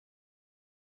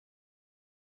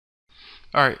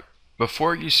Alright,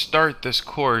 before you start this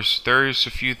course, there's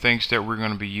a few things that we're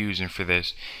going to be using for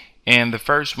this. And the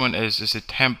first one is a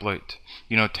template.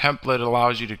 Template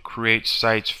allows you to create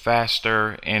sites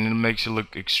faster and it makes it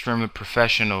look extremely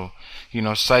professional.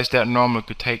 Sites that normally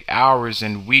could take hours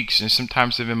and weeks and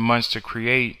sometimes even months to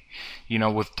create.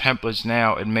 With templates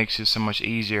now, it makes it so much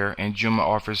easier, and Joomla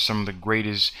offers some of the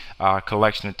greatest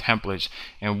collection of templates.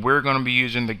 And we're going to be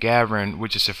using the Gavin,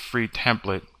 which is a free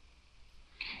template.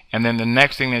 And then the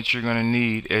next thing that you're going to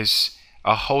need is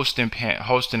a hosting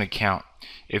account.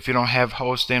 If you don't have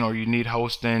hosting or you need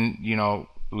hosting,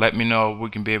 let me know. We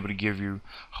can be able to give you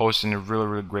hosting at a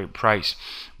really great price.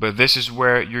 But this is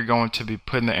where you're going to be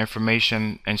putting the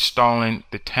information, installing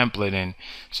the template in.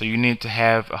 So you need to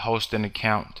have a hosting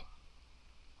account.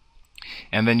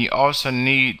 And then you also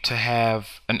need to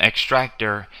have an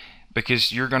extractor,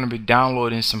 because you're going to be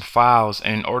downloading some files,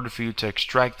 and in order for you to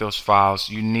extract those files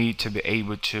you need to be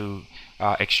able to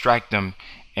extract them.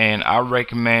 And I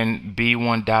recommend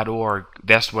b1.org.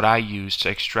 That's what I use to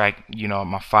extract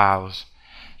my files.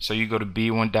 So you go to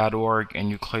b1.org and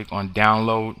you click on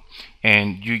download,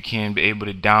 and you can be able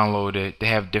to download it. They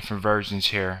have different versions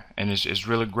here, and it's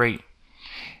really great.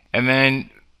 And then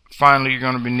finally you're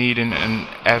going to be needing an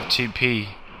FTP.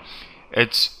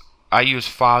 I use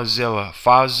FileZilla.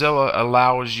 FileZilla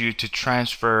allows you to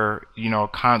transfer,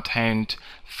 content,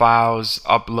 files,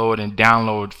 upload and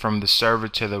download from the server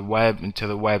to the web, and to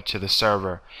the web to the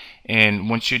server. And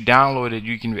once you download it,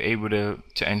 you can be able to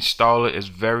install it. It's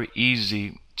very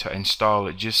easy to install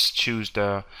it. Just choose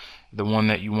the one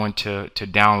that you want to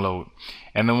download.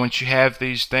 And then once you have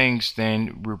these things,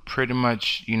 then we're pretty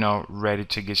much ready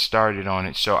to get started on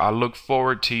it. So I look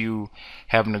forward to you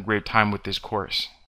having a great time with this course.